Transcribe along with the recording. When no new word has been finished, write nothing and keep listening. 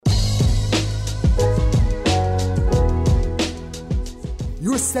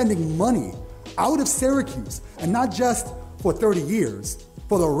sending money out of Syracuse, and not just for 30 years,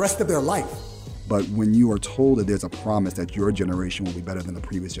 for the rest of their life. But when you are told that there's a promise that your generation will be better than the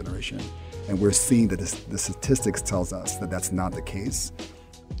previous generation, and we're seeing that the statistics tells us that that's not the case,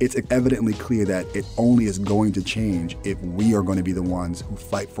 it's evidently clear that it only is going to change if we are going to be the ones who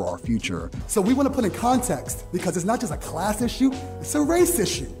fight for our future. So we want to put in context, because it's not just a class issue, it's a race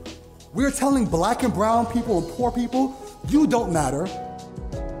issue. We're telling Black and brown people and poor people, you don't matter.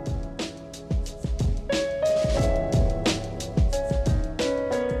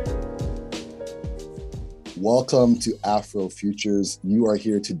 Welcome to Afro Futures. You are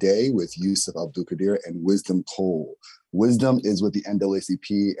here today with Yusuf Abdulkadir and Wisdom Cole. Wisdom is with the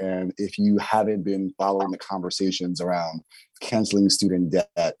NAACP, and if you haven't been following the conversations around canceling student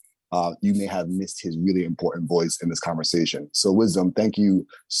debt, you may have missed his really important voice in this conversation. So Wisdom, thank you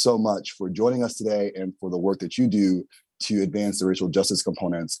so much for joining us today and for the work that you do to advance the racial justice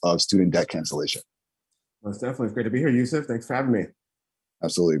components of student debt cancellation. Well, it's definitely great to be here, Yusuf. Thanks for having me.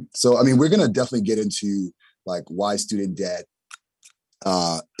 Absolutely. So, we're going to definitely get into why student debt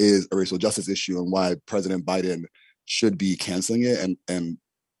is a racial justice issue and why President Biden should be canceling it. And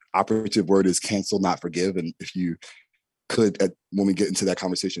operative word is cancel, not forgive. And if you could, when we get into that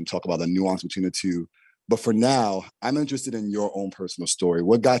conversation, talk about the nuance between the two. But for now, I'm interested in your own personal story.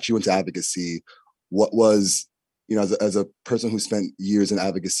 What got you into advocacy? What was, as a person who spent years in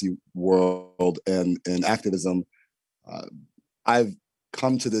advocacy world and activism, I've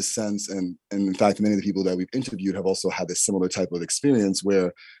come to this sense, and in fact, many of the people that we've interviewed have also had this similar type of experience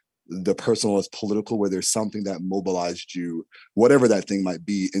where the personal is political, where there's something that mobilized you, whatever that thing might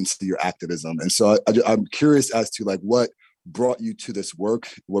be, into your activism. And so I'm curious as to what brought you to this work,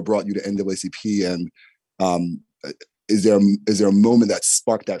 what brought you to NAACP, and is there a moment that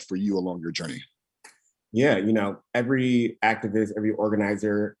sparked that for you along your journey? Yeah, every activist, every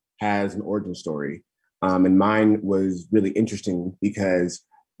organizer has an origin story. And mine was really interesting because,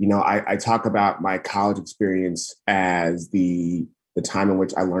 I talk about my college experience as the time in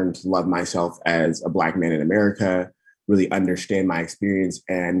which I learned to love myself as a Black man in America, really understand my experience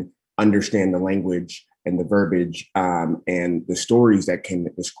and understand the language and the verbiage and the stories that can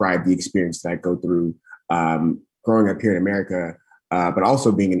describe the experience that I go through growing up here in America, but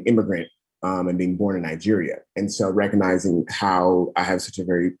also being an immigrant and being born in Nigeria. And so recognizing how I have such a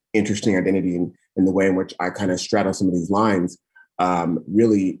very interesting identity in the way in which I kind of straddle some of these lines,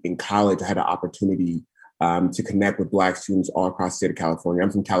 really in college, I had an opportunity to connect with Black students all across the state of California.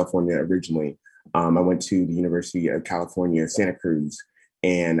 I'm from California originally. I went to the University of California, Santa Cruz.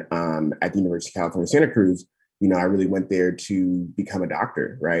 And at the University of California, Santa Cruz, I really went there to become a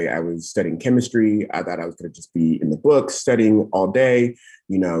doctor, right? I was studying chemistry. I thought I was going to just be in the books, studying all day.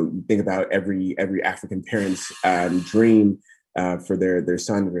 You think about every African parent's dream for their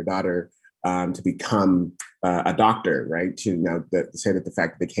son or their daughter to become a doctor, right? To say that the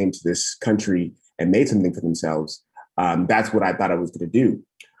fact that they came to this country and made something for themselves, that's what I thought I was going to do.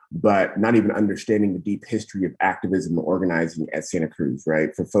 But not even understanding the deep history of activism and organizing at Santa Cruz,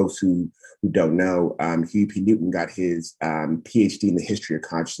 right? For folks who don't know, Huey P. Newton got his PhD in the history of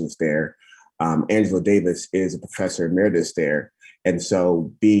consciousness there. Angela Davis is a professor emeritus there. And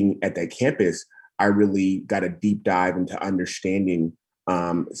so being at that campus, I really got a deep dive into understanding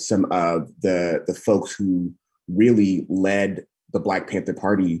some of the folks who really led the Black Panther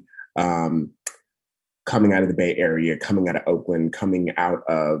Party coming out of the Bay Area, coming out of Oakland, coming out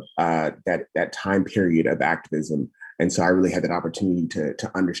of that time period of activism. And so I really had that opportunity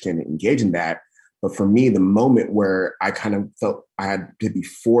to understand and engage in that. But for me, the moment where I kind of felt I had to be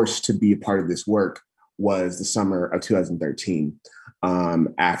forced to be a part of this work was the summer of 2013,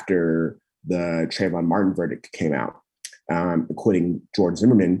 after the Trayvon Martin verdict came out, acquitting George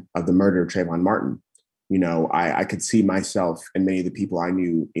Zimmerman of the murder of Trayvon Martin. I could see myself and many of the people I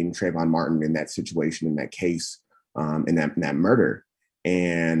knew in Trayvon Martin in that situation, in that case, in that murder.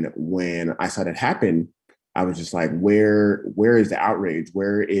 And when I saw that happen, I was just like, where is the outrage?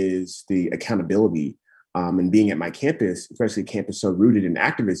 Where is the accountability? And being at my campus, especially a campus so rooted in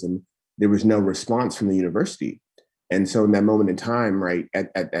activism, there was no response from the university. And so in that moment in time, right,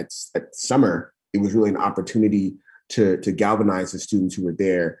 at summer, it was really an opportunity to galvanize the students who were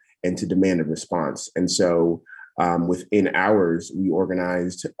there and to demand a response. And so within hours, we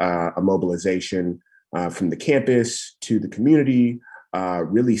organized a mobilization from the campus to the community,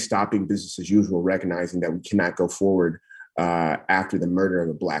 really stopping business as usual, recognizing that we cannot go forward after the murder of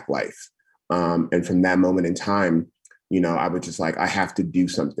a Black life. And from that moment in time, I was just like, I have to do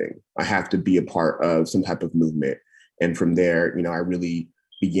something. I have to be a part of some type of movement. And from there, I really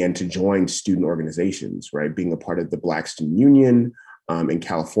began to join student organizations, right? Being a part of the Black Student Union, In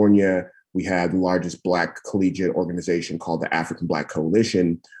California, we have the largest Black collegiate organization called the African Black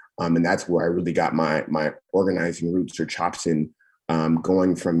Coalition. And that's where I really got my organizing roots or chops in,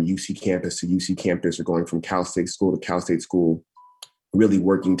 going from UC campus to UC campus, or going from Cal State School to Cal State School, really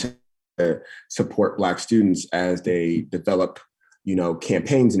working to support Black students as they develop,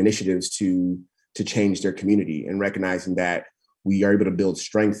 campaigns and initiatives to change their community, and recognizing that we are able to build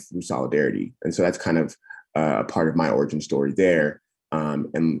strength through solidarity. And so that's kind of a part of my origin story there.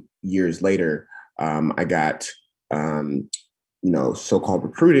 And years later, I got, so-called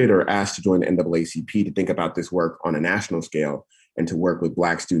recruited or asked to join the NAACP to think about this work on a national scale and to work with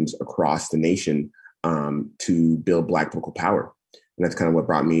Black students across the nation to build Black political power. And that's kind of what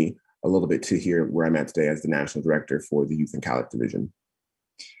brought me a little bit to here where I'm at today as the national director for the Youth and College Division.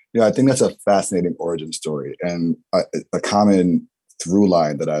 Yeah, I think that's a fascinating origin story, and a common through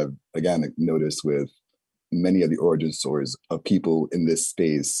line that I've, again, noticed with many of the origin stories of people in this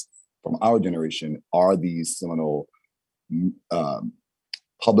space from our generation are these seminal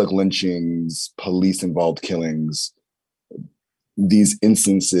public lynchings, police-involved killings, these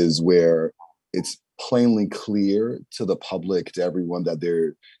instances where it's plainly clear to the public, to everyone, that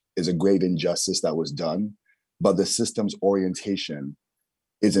there is a grave injustice that was done, but the system's orientation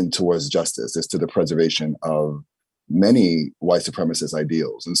isn't towards justice. It's to the preservation of many white supremacist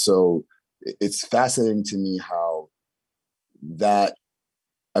ideals. And so it's fascinating to me how that,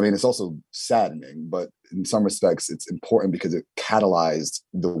 it's also saddening, but in some respects, it's important because it catalyzed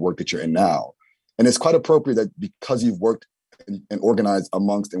the work that you're in now. And it's quite appropriate that because you've worked and organized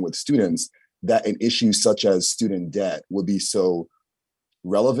amongst and with students, that an issue such as student debt would be so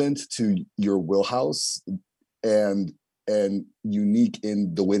relevant to your wheelhouse and unique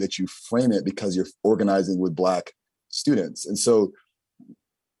in the way that you frame it, because you're organizing with Black students. And so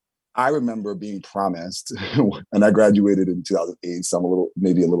I remember being promised, and I graduated in 2008, so I'm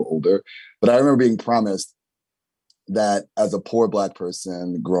maybe a little older, but I remember being promised that as a poor Black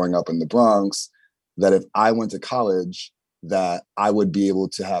person growing up in the Bronx, that if I went to college, that I would be able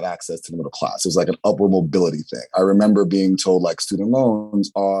to have access to the middle class. It was like an upward mobility thing. I remember being told student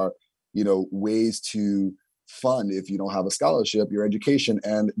loans are, ways to fund, if you don't have a scholarship, your education,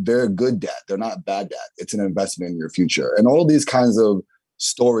 and they're good debt. They're not bad debt. It's an investment in your future. And all of these kinds of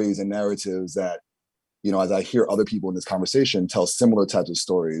stories and narratives that, as I hear other people in this conversation tell similar types of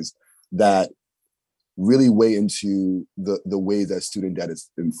stories that really weigh into the way that student debt is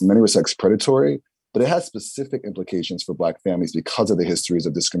in many respects predatory, but it has specific implications for Black families because of the histories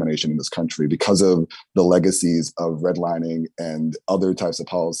of discrimination in this country, because of the legacies of redlining and other types of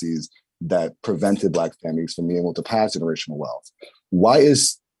policies that prevented Black families from being able to pass generational wealth. Why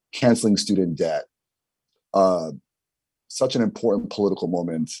is canceling student debt such an important political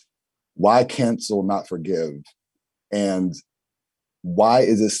moment? Why cancel, not forgive? And why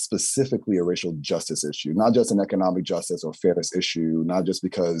is this specifically a racial justice issue? Not just an economic justice or fairness issue, not just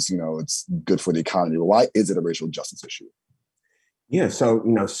because, it's good for the economy, but why is it a racial justice issue? Yeah, so,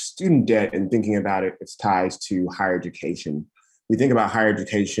 student debt, and thinking about it, its ties to higher education. We think about higher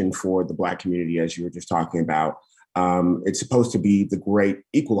education for the Black community, as you were just talking about. It's supposed to be the great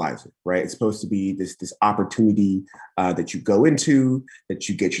equalizer, right? It's supposed to be this opportunity that you go into, that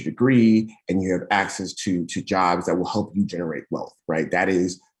you get your degree, and you have access to jobs that will help you generate wealth, right? That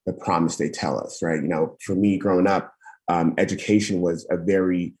is the promise they tell us, right? For me growing up, education was a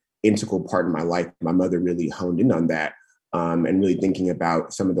very integral part of my life. My mother really honed in on that, and really thinking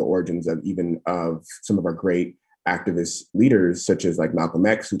about some of the origins of some of our great activist leaders, such as Malcolm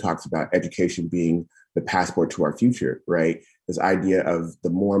X, who talks about education being the passport to our future, right? This idea of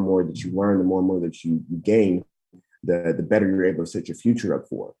the more and more that you learn, the more and more that you gain, the better you're able to set your future up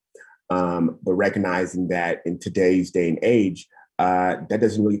for. But recognizing that in today's day and age, that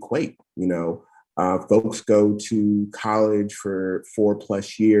doesn't really equate. Folks go to college for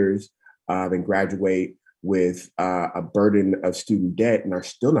 4+ years, then graduate with a burden of student debt and are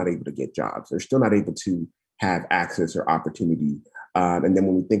still not able to get jobs. They're still not able to have access or opportunity. And then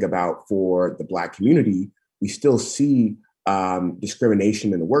when we think about for the Black community, we still see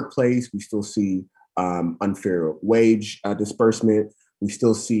discrimination in the workplace. We still see unfair wage disbursement. We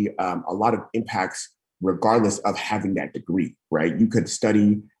still see a lot of impacts regardless of having that degree, right? You could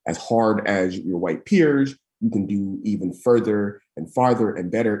study as hard as your white peers. You can do even further and farther and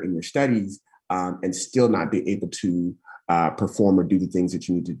better in your studies and still not be able to perform or do the things that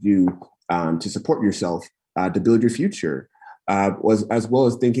you need to do to support yourself, to build your future, as well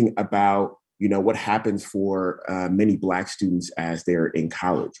as thinking about, what happens for many Black students as they're in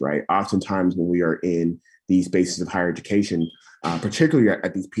college, right? Oftentimes when we are in these spaces of higher education, particularly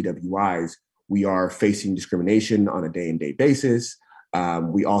at these PWIs, we are facing discrimination on a day-to-day basis.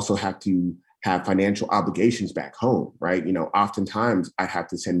 We also have to have financial obligations back home, right? Oftentimes I have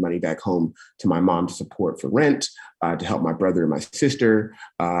to send money back home to my mom to support for rent, to help my brother and my sister,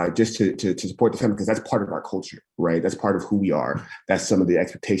 just to support the family, because that's part of our culture, right? That's part of who we are. That's some of the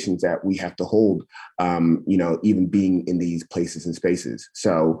expectations that we have to hold, even being in these places and spaces.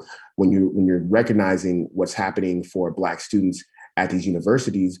 So when you're recognizing what's happening for Black students at these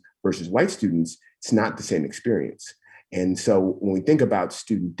universities versus white students, it's not the same experience. And so when we think about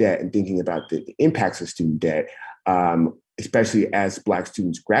student debt and thinking about the impacts of student debt, especially as Black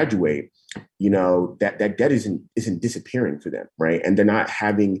students graduate, that debt isn't disappearing for them, right? And they're not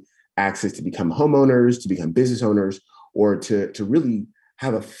having access to become homeowners, to become business owners, or to really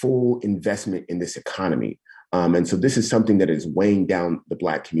have a full investment in this economy. And so this is something that is weighing down the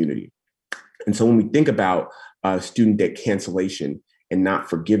Black community. And so when we think about student debt cancellation and not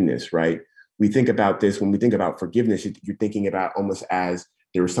forgiveness, right? We think about this, when we think about forgiveness, you're thinking about almost as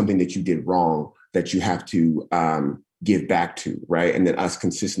there was something that you did wrong that you have to give back to, right? And then us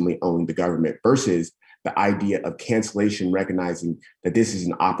consistently owing the government versus the idea of cancellation, recognizing that this is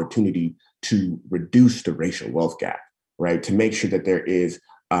an opportunity to reduce the racial wealth gap, right? To make sure that there is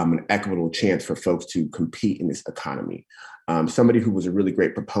an equitable chance for folks to compete in this economy. Somebody who was a really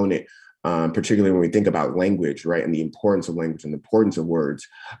great proponent, particularly when we think about language, right, and the importance of language and the importance of words,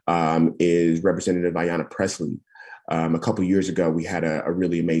 is Representative Ayanna Pressley. A couple of years ago, we had a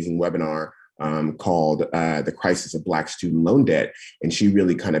really amazing webinar called The Crisis of Black Student Loan Debt. And she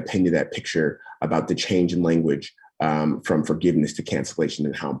really kind of painted that picture about the change in language from forgiveness to cancellation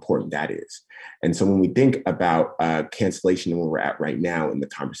and how important that is. And so when we think about cancellation and where we're at right now in the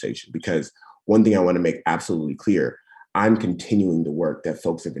conversation, because one thing I want to make absolutely clear, I'm continuing the work that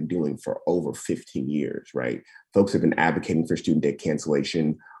folks have been doing for over 15 years, right? Folks have been advocating for student debt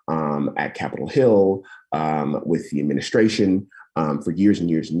cancellation at Capitol Hill, with the administration for years and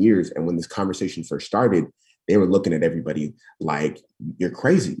years and years. And when this conversation first started, they were looking at everybody like, you're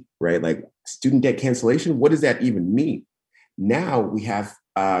crazy, right? Like, student debt cancellation, what does that even mean? Now we have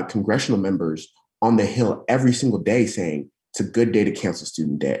congressional members on the Hill every single day saying it's a good day to cancel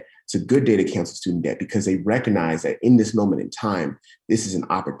student debt. It's a good day to cancel student debt because they recognize that in this moment in time, this is an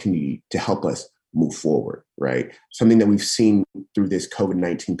opportunity to help us move forward, right? Something that we've seen through this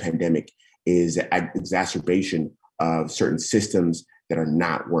COVID-19 pandemic is an exacerbation of certain systems that are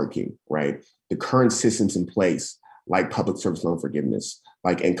not working, right? The current systems in place, like public service loan forgiveness,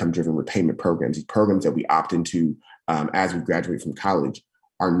 like income-driven repayment programs, these programs that we opt into as we graduate from college,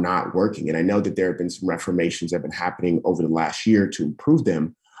 are not working. And I know that there have been some reformations that have been happening over the last year to improve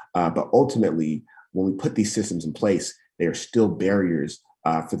them. But ultimately, when we put these systems in place, they are still barriers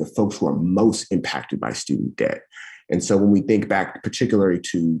for the folks who are most impacted by student debt. And so when we think back particularly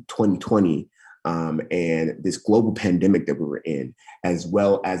to 2020 and this global pandemic that we were in, as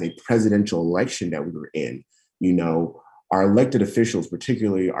well as a presidential election that we were in, our elected officials,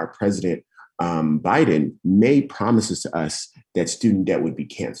 particularly our president, Biden, made promises to us that student debt would be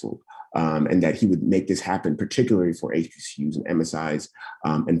canceled. And that he would make this happen, particularly for HBCUs and MSIs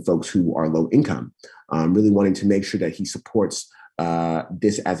and folks who are low income, really wanting to make sure that he supports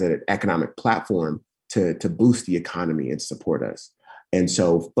this as an economic platform to boost the economy and support us. And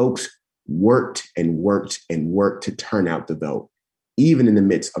so folks worked and worked and worked to turn out the vote, even in the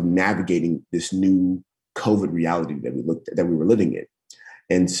midst of navigating this new COVID reality that we were living in.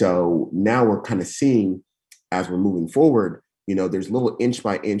 And so now we're kind of seeing, as we're moving forward, there's little inch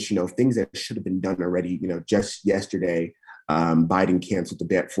by inch, things that should have been done already. Just yesterday, Biden canceled the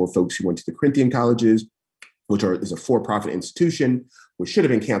debt for folks who went to the Corinthian colleges, which is a for-profit institution, which should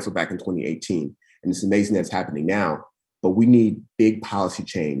have been canceled back in 2018. And it's amazing that's happening now, but we need big policy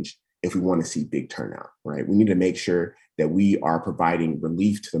change if we want to see big turnout, right? We need to make sure that we are providing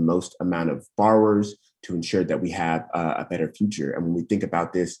relief to the most amount of borrowers to ensure that we have a better future. And when we think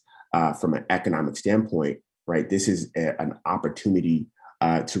about this from an economic standpoint, right, this is an opportunity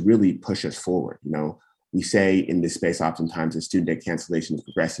to really push us forward. We say in this space oftentimes that student debt cancellation is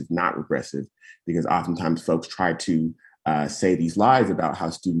progressive, not regressive, because oftentimes folks try to say these lies about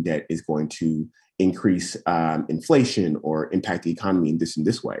how student debt is going to increase inflation or impact the economy in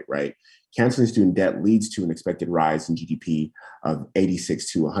this way, right? Canceling student debt leads to an expected rise in GDP of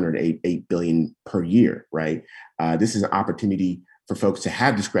 86 to 108 billion per year, right? This is an opportunity for folks to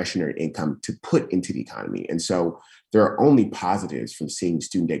have discretionary income to put into the economy. And so there are only positives from seeing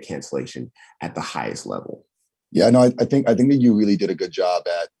student debt cancellation at the highest level. Yeah, no, I think that you really did a good job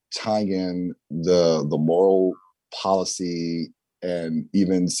at tying in the moral policy and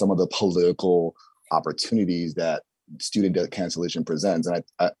even some of the political opportunities that student debt cancellation presents. And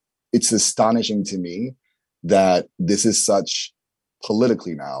it's astonishing to me that this is such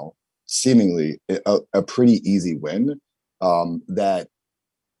politically now, seemingly a pretty easy win that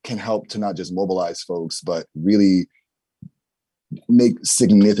can help to not just mobilize folks, but really make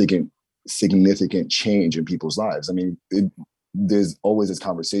significant change in people's lives. I mean, there's always this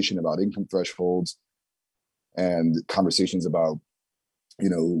conversation about income thresholds and conversations about,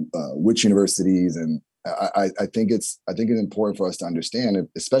 which universities. And I think it's important for us to understand,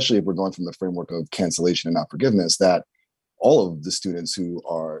 especially if we're going from the framework of cancellation and not forgiveness, that all of the students who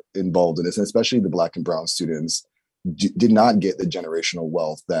are involved in this, and especially the Black and brown students, did not get the generational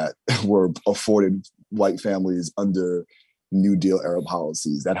wealth that were afforded white families under New Deal era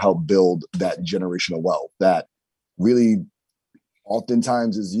policies that helped build that generational wealth that really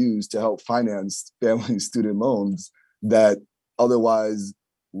oftentimes is used to help finance family student loans that otherwise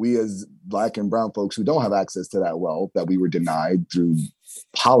we as Black and brown folks who don't have access to that wealth that we were denied through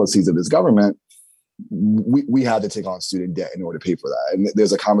policies of this government, we had to take on student debt in order to pay for that. And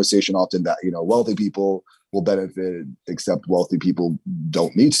there's a conversation often that, wealthy people will benefit, except wealthy people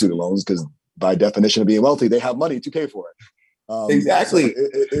don't need student loans because by definition of being wealthy, they have money to pay for it. Exactly.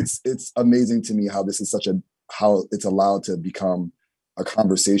 So it's amazing to me how this is how it's allowed to become a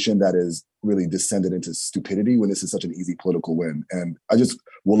conversation that is really descended into stupidity when this is such an easy political win. And I just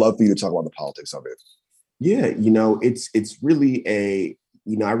would love for you to talk about the politics of it. Yeah, it's really I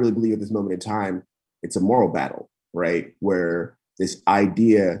really believe at this moment in time, it's a moral battle, right? Where this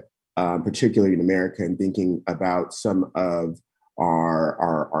idea, particularly in America, and thinking about some of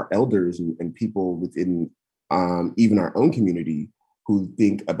our elders and people within even our own community who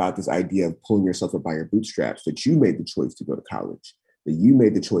think about this idea of pulling yourself up by your bootstraps, that you made the choice to go to college, that you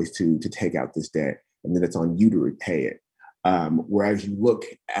made the choice to take out this debt, and then it's on you to repay it. Whereas you look,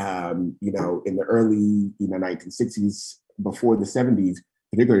 in the early 1960s, before the 70s,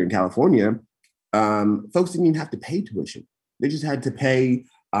 particularly in California, folks didn't even have to pay tuition. They just had to pay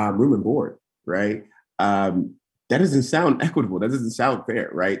room and board, right? That doesn't sound equitable. That doesn't sound fair,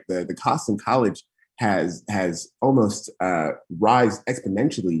 right? The cost in college has almost rise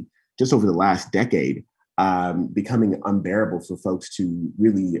exponentially just over the last decade, becoming unbearable for folks to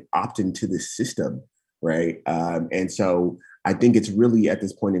really opt into this system, right? And so I think it's really at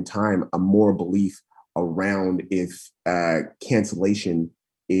this point in time a moral belief around if cancellation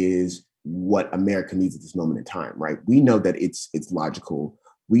is what America needs at this moment in time, right? We know that it's logical.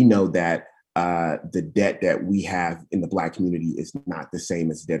 We know that the debt that we have in the Black community is not the same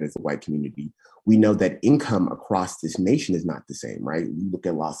as the debt as the white community. We know that income across this nation is not the same, right? You look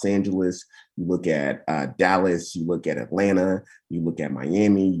at Los Angeles, you look at Dallas, you look at Atlanta, you look at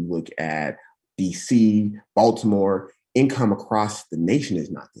Miami, you look at DC, Baltimore. Income across the nation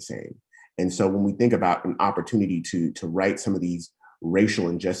is not the same. And so when we think about an opportunity to right some of these racial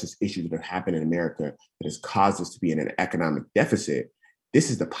injustice issues that have happened in America that has caused us to be in an economic deficit,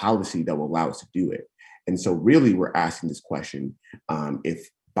 this is the policy that will allow us to do it. And so really we're asking this question, if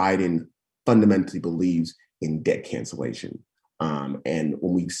Biden fundamentally believes in debt cancellation. And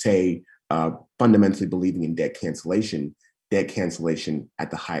when we say fundamentally believing in debt cancellation at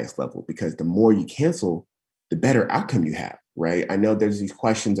the highest level, because the more you cancel, the better outcome you have, right? I know there's these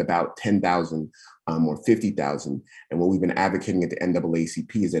questions about 10,000 or 50,000. And what we've been advocating at the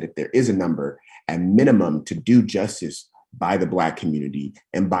NAACP is that if there is a number at minimum to do justice by the Black community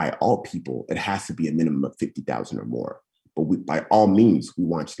and by all people, it has to be a minimum of 50,000 or more. But by all means, we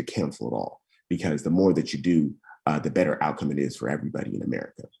want you to cancel it all, because the more that you do, the better outcome it is for everybody in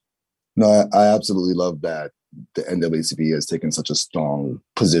America. No, I absolutely love that the NAACP has taken such a strong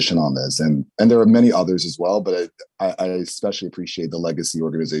position on this. And there are many others as well, but I especially appreciate the legacy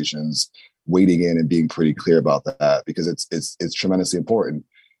organizations wading in and being pretty clear about that, because it's tremendously important.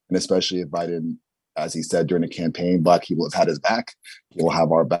 And especially if Biden, as he said during the campaign, Black people have had his back, he will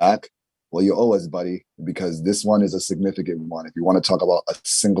have our back. Well, you owe us, buddy, because this one is a significant one. If you want to talk about a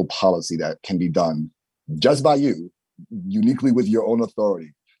single policy that can be done just by you, uniquely with your own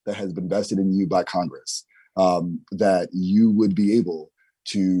authority that has been vested in you by Congress, that you would be able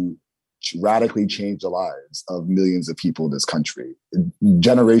to radically change the lives of millions of people in this country.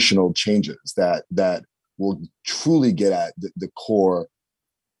 Generational changes that will truly get at the core,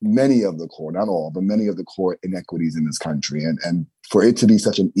 many of the core, not all, but many of the core inequities in this country. And for it to be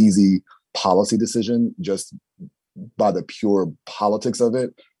such an easy policy decision, just by the pure politics of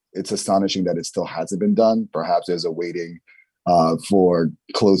it, it's astonishing that it still hasn't been done. Perhaps there's a waiting for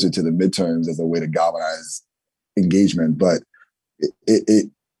closer to the midterms as a way to galvanize engagement. But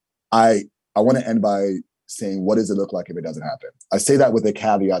I want to end by saying, what does it look like if it doesn't happen? I say that with a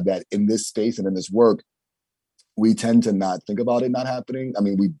caveat that in this space and in this work, we tend to not think about it not happening. I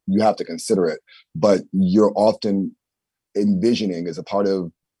mean, you have to consider it, but you're often envisioning as a part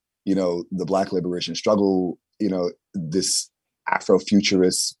of, the Black liberation struggle, this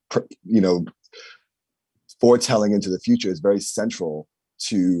Afrofuturist, foretelling into the future is very central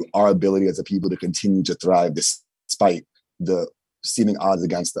to our ability as a people to continue to thrive despite the seeming odds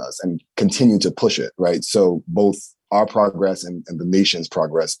against us and continue to push it, right? So both our progress and the nation's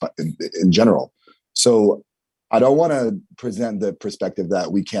progress in general. So I don't want to present the perspective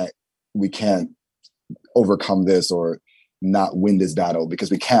that we can't overcome this or not win this battle, because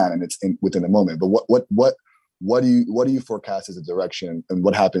we can, and it's within the moment. But what do you forecast as a direction, and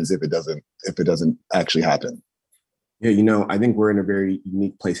what happens if it doesn't actually happen? Yeah, I think we're in a very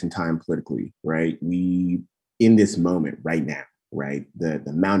unique place in time politically, right? We, in this moment right now, right, the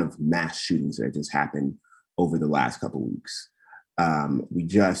amount of mass shootings that just happened over the last couple of weeks. We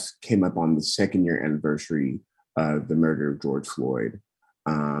just came up on the 2nd year anniversary of the murder of George Floyd.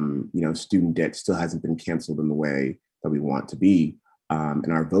 Student debt still hasn't been canceled in the way that we want to be.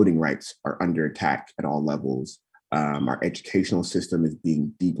 And our voting rights are under attack at all levels. Our educational system is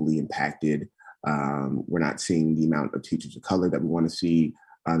being deeply impacted. We're not seeing the amount of teachers of color that we want to see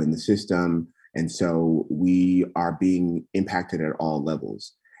in the system. And so we are being impacted at all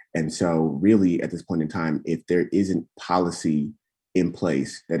levels. And so really at this point in time, if there isn't policy in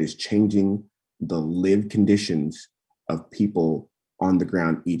place that is changing the lived conditions of people on the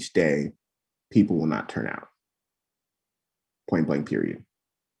ground each day, people will not turn out. Point blank, period.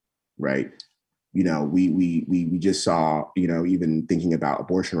 Right? We just saw, even thinking about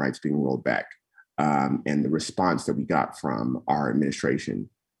abortion rights being rolled back, and the response that we got from our administration,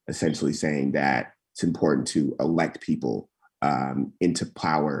 essentially saying that it's important to elect people into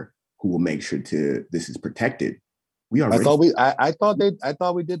power who will make sure this is protected. I thought we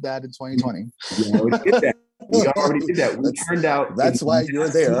did that in 2020. Yeah, we did that. We already did that. We turned out. That's why you're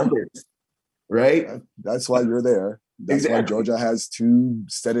there, numbers, right? That's why you're there. That's exactly why Georgia has 2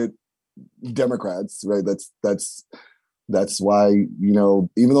 Senate Democrats, right? That's why,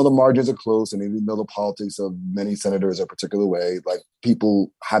 even though the margins are close and even though the politics of many senators are a particular way, like,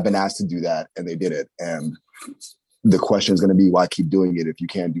 people have been asked to do that and they did it. And the question is going to be, why keep doing it if you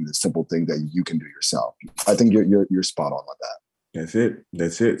can't do the simple thing that you can do yourself? I think you're spot on with that.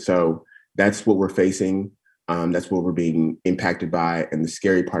 That's it. So that's what we're facing. That's what we're being impacted by. And the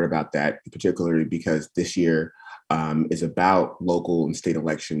scary part about that, particularly because this year is about local and state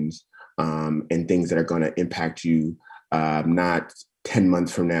elections and things that are going to impact you not 10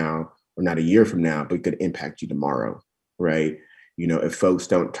 months from now or not a year from now, but could impact you tomorrow, right? If folks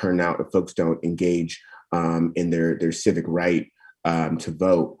don't turn out, if folks don't engage in their civic right to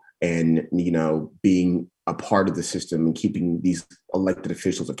vote and, being a part of the system and keeping these elected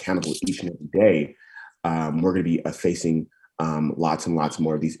officials accountable each and every day, we're going to be facing lots and lots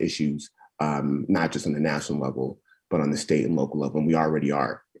more of these issues, not just on the national level, but on the state and local level. And we already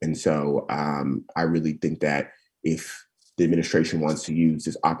are. And so I really think that if the administration wants to use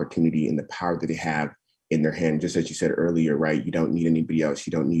this opportunity and the power that they have in their hand, just as you said earlier, right? You don't need anybody else.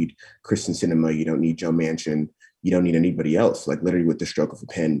 You don't need Kristen Sinema. You don't need Joe Manchin. You don't need anybody else. Like, literally with the stroke of a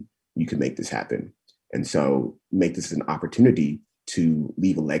pen, you can make this happen. And so make this an opportunity to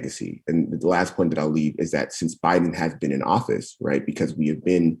leave a legacy. And the last point that I'll leave is that since Biden has been in office, right, because we have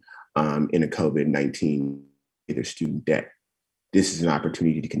been in a COVID-19 student debt, this is an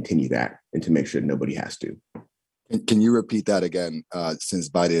opportunity to continue that and to make sure nobody has to. Can you repeat that again? Since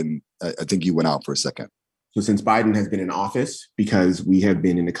Biden, I think you went out for a second. So since Biden has been in office, because we have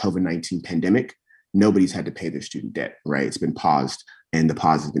been in the COVID-19 pandemic, nobody's had to pay their student debt, right? It's been paused, and the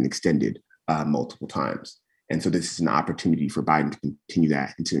pause has been extended multiple times. And so this is an opportunity for Biden to continue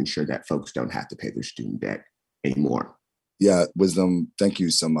that and to ensure that folks don't have to pay their student debt anymore. Yeah, Wisdom, thank you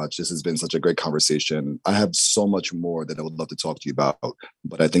so much. This has been such a great conversation. I have so much more that I would love to talk to you about,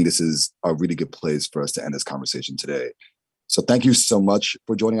 but I think this is a really good place for us to end this conversation today. So thank you so much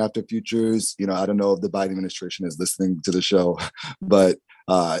for joining After Futures. I don't know if the Biden administration is listening to the show, but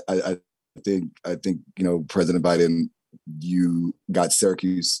I think President Biden, you got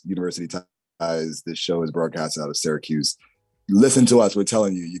Syracuse University ties. This show is broadcast out of Syracuse. Listen to us. We're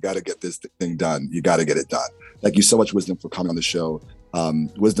telling you, you got to get this thing done. You got to get it done. Thank you so much, Wisdom, for coming on the show.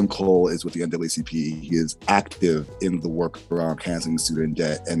 Wisdom Cole is with the NAACP. He is active in the work around canceling student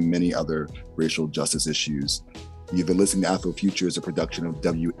debt and many other racial justice issues. You've been listening to Afro Futures, a production of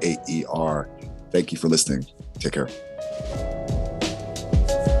WAER. Thank you for listening. Take care.